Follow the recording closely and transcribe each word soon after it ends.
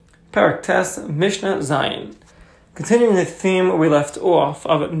Parak Tes, Mishnah Zayin. Continuing the theme where we left off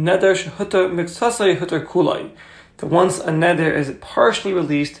of Neder Shehutar Miksasai Hutar Kulai, that once a neder is partially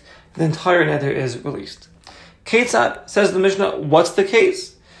released, the entire neder is released. Ketzat, says the Mishnah, what's the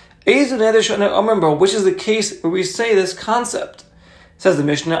case? Eizu Neder Shehutar Amar, which is the case where we say this concept? Says the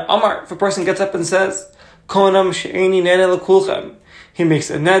Mishnah, Amar, if a person gets up and says, Konam She'eni Neder L'Kulchem, he makes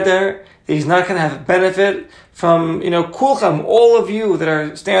a neder that he's not going to have benefit from, kulchem, all of you that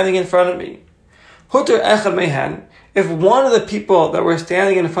are standing in front of me. Hutar echad mehan, if one of the people that were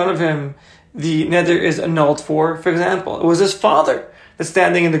standing in front of him, the neder is annulled for example, it was his father that's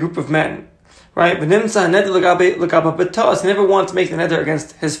standing in the group of men, right? V'nimtza neder l'gaba b'tos, he never wanted to make the neder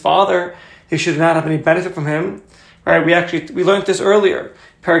against his father, he should not have any benefit from him, right? We learned this earlier,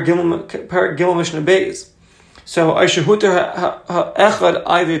 Parak Gimel Mishnah Beis. So Aishahutar echad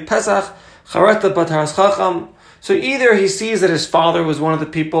ayvi pesach charata bataras chacham. So either he sees that his father was one of the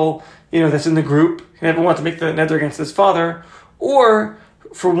people, that's in the group. He never wanted to make the neder against his father. Or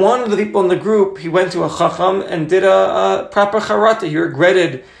for one of the people in the group, he went to a chacham and did a proper charata. He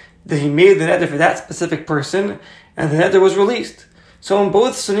regretted that he made the neder for that specific person, and the neder was released. So in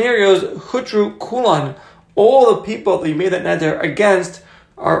both scenarios, hutru kulan, all the people that you made that neder against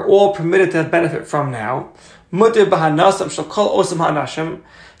are all permitted to have benefit from now. Mutir b'hanasam shall call osam hanashim.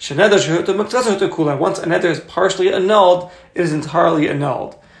 Sheneder shehutar miktasar hutar kulan. Once a neder is partially annulled, it is entirely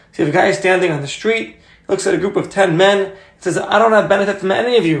annulled. So if a guy is standing on the street, he looks at a group of 10 men, and says, I don't have benefit from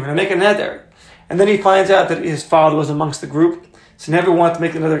any of you, and I make a neder. And then he finds out that his father was amongst the group, so he never wanted to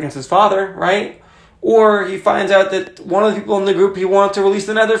make the neder against his father, right? Or he finds out that one of the people in the group he wanted to release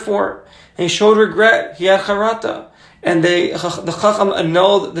the neder for, and he showed regret, he had charata. And the chacham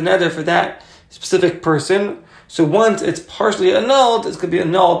annulled the neder for that specific person. So once it's partially annulled, it's going to be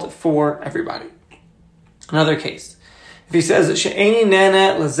annulled for everybody. Another case. If he says, She'eni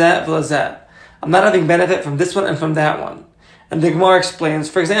nana lazat v'lazat, I'm not having benefit from this one and from that one. And the Gemara explains,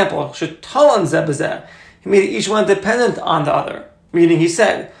 for example, Shetalan zeh b'zeh, he made each one dependent on the other. Meaning he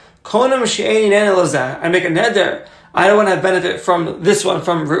said, Konam she'eni nana lazat, I make a neder, I don't want to have benefit from this one,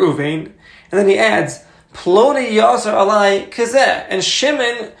 from Reuven. And then he adds, Ploni yasar alai kazeh, and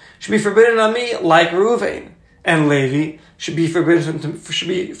Shimon should be forbidden on me like Reuven, and Levi should be forbidden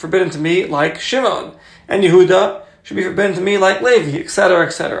to me like Shimon, and Yehuda should be forbidden to me like Levi, etc.,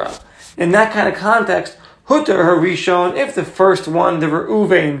 etc. In that kind of context, Hutar Harishon, if the first one, the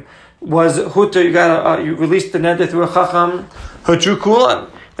Reuven, was Hutar, you released the neder through a chacham, Hutru Kulan,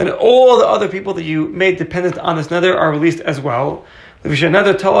 then all the other people that you made dependent on this neder are released as well. Because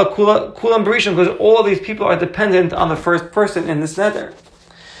all these people are dependent on the first person in this neder.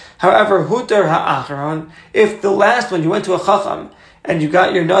 However, Hutar ha'acharon, if the last one, you went to a chacham, and you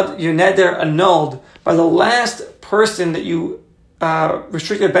got your neder annulled by the last person that you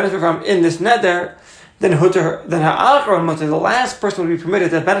restricted benefit from in this neder, then ha'acharon mutter, the last person would be permitted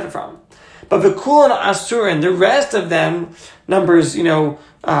to benefit from. But the kulan asurin, the rest of them, numbers, 4,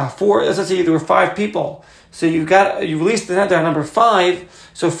 let's say there were 5 people. So you released the neder on number 5,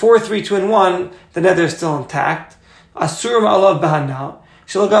 so 4, 3, 2, and 1, the neder is still intact. Asurim alav bahana.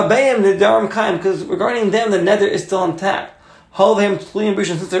 Because regarding them, the neder is still intact.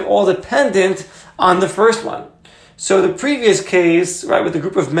 Since they're all dependent on the first one. So the previous case, right, with the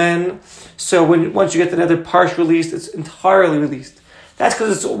group of men, so once you get the neder partially released, it's entirely released. That's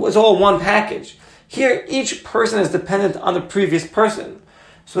because it's all one package. Here, each person is dependent on the previous person.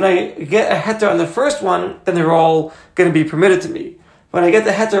 So when I get a heter on the first one, then they're all going to be permitted to me. When I get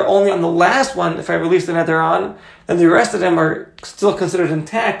the heter only on the last one, if I release the neder on, then the rest of them are still considered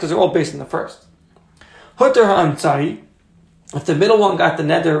intact because they're all based on the first. Hutar ha'amtzai, if the middle one got the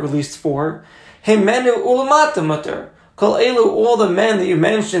neder released for, hemenu ulamata mutter, kol elu, all the men that you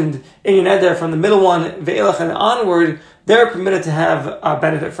mentioned in your neder from the middle one, ve'elach and onward, they're permitted to have a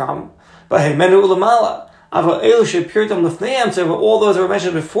benefit from. But hemenu ulamala, aval elu shepirtam lefneim, so all those that were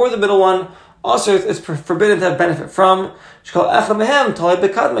mentioned before the middle one, also it's forbidden to have benefit from,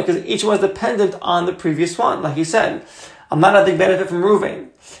 because each one is dependent on the previous one. Like he said, I'm not having benefit from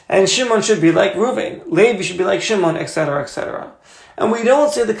Reuven. And Shimon should be like Reuven. Levi should be like Shimon, etc., etc. And we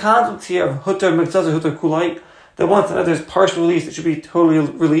don't say the concept here of Hutar Miktasar Hutar Kulai, that once another is partially released, it should be totally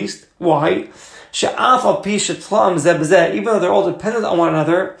released. Why? Even though they're all dependent on one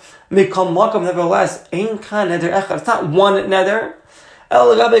another, nevertheless, it's not one neder.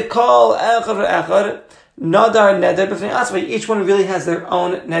 Each one really has their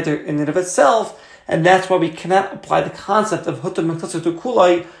own neder in and of itself, and that's why we cannot apply the concept of Hutar Miktasar Hutar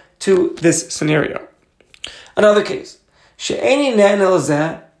Kulai to this scenario. Another case. She'eni neder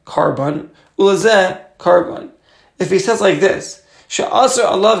lazeh, carbon, ulazeh, carbon. If he says like this, She'asr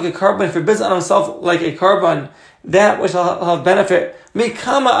alav gekarban, forbids on himself like a karban, that which will have benefit.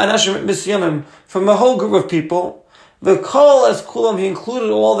 Mikama anashim misyamim, from a whole group of people. The kol as kulam, he included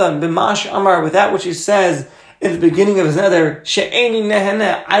all of them, b'mash amar, with that which he says in the beginning of his nether, she'eni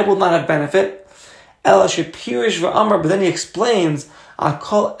neheneh, I will not have benefit. Ela shepirish v'amar, but then he explains, I'll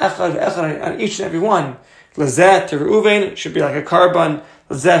kol echad v'echad, on each and every one. Lazet to Reuven should be like a karban.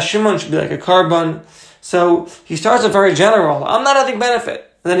 Lazet Shimon should be like a karban. So he starts off very general. I'm not having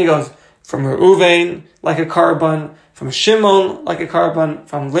benefit. And then he goes, from Reuven, like a karban. From Shimon, like a karban.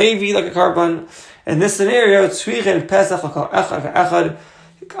 From Levi, like a karban. In this scenario, Tzvichen Pesach, like echad v'echad.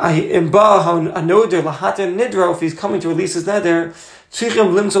 Imba ha'noder lahater nidro, if he's coming to release his nether,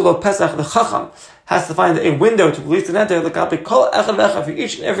 Tzvichen limtzolo Pesach, the chacham has to find a window to release the nether, like kol echad v'echad, for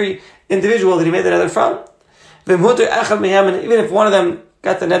each and every individual that he made the nether from. And even if one of them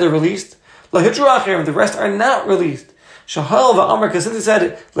got the nether released, the rest are not released. Shahal va'amar, because since he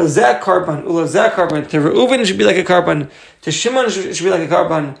said lazak karban, ulazak karban, to Reuven should be like a karban, to Shimon should be like a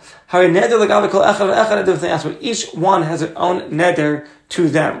karban. Each one has their own nether to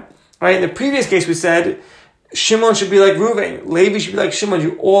them. Right? In the previous case, we said Shimon should be like Reuven, Levi should be like Shimon.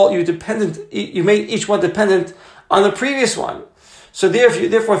 You made each one dependent on the previous one. So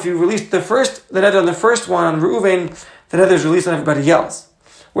therefore, if you release the nether on the first one on Reuven, the nether is released on everybody else.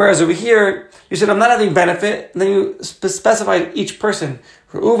 Whereas over here, you said I'm not having benefit, and then you specified each person.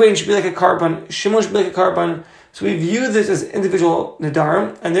 Reuven should be like a karban, Shimon should be like a karban. So we view this as individual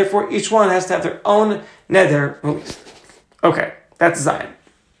nedarim, and therefore each one has to have their own nether released. Okay, that's Zion.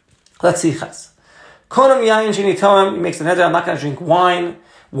 Let's see Ches. Konam yayin sheni toam, he makes the nether, I'm not going to drink wine.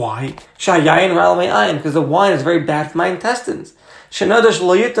 Why? Shah yayin ral me'ayin, because the wine is very bad for my intestines. Shenodash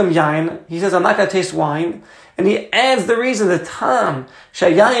lo yitam yayin, he says I'm not going to taste wine. And he adds the reason, the tam,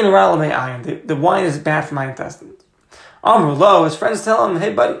 shayayin ral me'ayin, the wine is bad for my intestines. Amru lo, his friends tell him,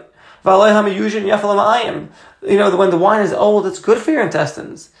 hey buddy, v'alei hamayushin yafel ma'ayim. When the wine is old, it's good for your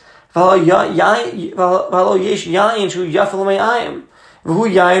intestines. V'alo yesh yayin shu yafel me'ayim. V'hu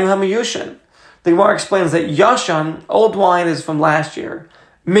yayin hamayushin. The Gemara explains that yashan, old wine, is from last year.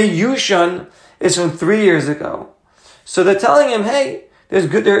 Meyushan is from 3 years ago. So they're telling him, hey,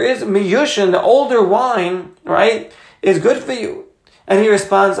 there is miyushan, the older wine, right, is good for you. And he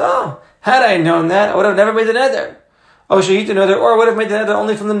responds, oh, had I known that, I would have never made the nether. Oh, shahit nether, or I would have made the nether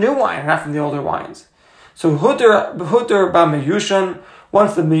only from the new wine, not from the older wines. So huter ba miyushan,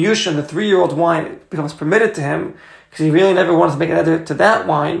 once the miyushan, the 3-year-old wine, becomes permitted to him, because he really never wants to make a nether to that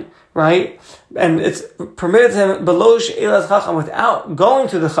wine, right? And it's permitted to him below she'elas chacham, without going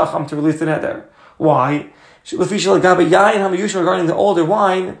to the chacham to release the nether. Why? Regarding the older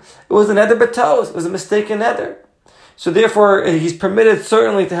wine, it was a nether betos, it was a mistaken nether. So therefore, he's permitted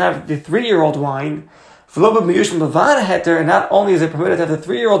certainly to have the 3-year-old wine, and not only is it permitted to have the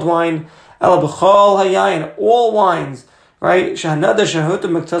 3-year-old wine, all wines, right?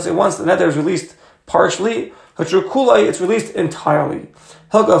 Once the nether is released partially, it's released entirely.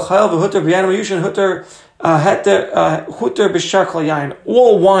 All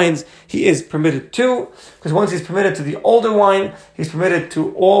wines he is permitted to, because once he's permitted to the older wine, he's permitted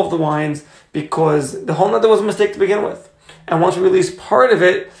to all of the wines, because the whole nether was a mistake to begin with. And once we release part of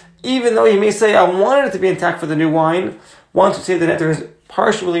it, even though he may say, I wanted it to be intact for the new wine, once we say the nether is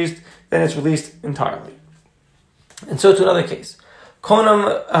partially released, then it's released entirely. And so to another case.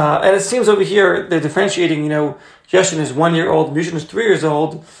 Konam, and it seems over here, they're differentiating, Yashin is 1 year old, Mushin is 3 years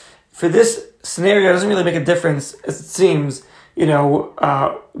old. For this scenario, it doesn't really make a difference, as it seems, which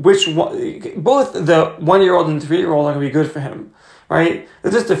one, both the 1-year-old and the 3-year-old are going to be good for him, right?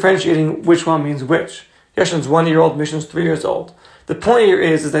 They're just differentiating which one means which. Yashin's 1 year old, Mishn's 3 years old. The point here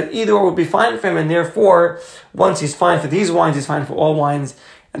is that either or would be fine for him, and therefore, once he's fine for these wines, he's fine for all wines,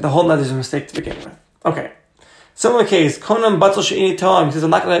 and the whole nether is a mistake to begin with. Okay. Similar case, Konam Batzal She'ini Toam, he says, I'm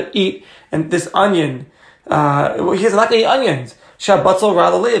not going to eat and this onion. He says, I'm not going to eat onions. Shabbatzal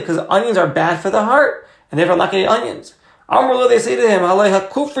Ra'al Lev, because onions are bad for the heart, and therefore I'm not going to eat onions. Amrullah, they say to him, Halei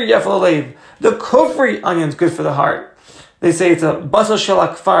HaKufri Yafal Lev, the Kufri onion's good for the heart. They say it's a Batzal Shel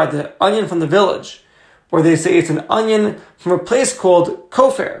Akfar, the onion from the village. Or they say it's an onion from a place called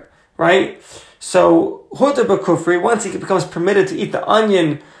Kofar, right? So, Huta B'Kufri, once he becomes permitted to eat the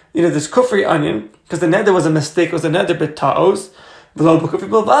onion, this Kufri onion, because the nether was a mistake, it was a nether b'ta'os. Not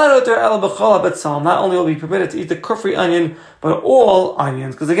only will be permitted to eat the kufri onion, but all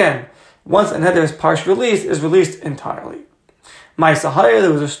onions, because again, once a nether is partially released, is released entirely. Ma'aseh,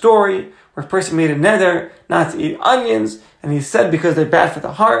 there was a story where a person made a nether not to eat onions, and he said because they're bad for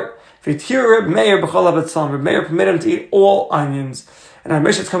the heart. Reb Meir permitted him to eat all onions. And our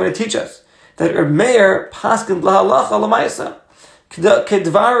mission is coming to teach us that Reb Meir paskin l'halacha l'ma'aseh,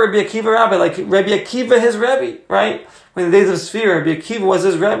 Kedvar Rabbi Akiva Rabbi, like Rabbi Akiva his Rebbe, right? When in the days of Sfira, Rabbi Akiva was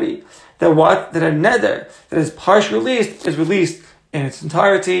his Rebbe. That what? That a neder that is partially released is released in its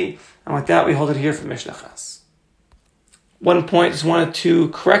entirety. And with that, we hold it here from Mishnah Ches. One point I just wanted to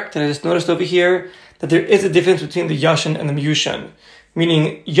correct, and I just noticed over here that there is a difference between the Yashin and the Miyushin.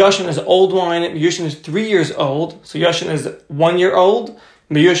 Meaning, Yashin is old wine, Miyushin is 3 years old. So Yashin is 1 year old,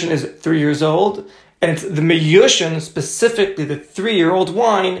 Miyushin is 3 years old. And it's the Miyushin, specifically the 3-year-old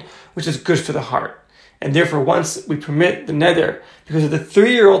wine, which is good for the heart. And therefore, once we permit the neder, because of the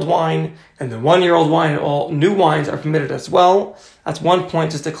 3-year-old wine and the 1-year-old wine, and all new wines are permitted as well. That's one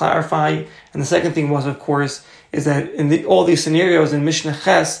point just to clarify. And the second thing was, of course, is that in all these scenarios in Mishnah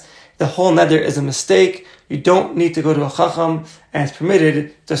Ches, the whole neder is a mistake. You don't need to go to a chacham, and it's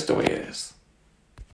permitted just the way it is.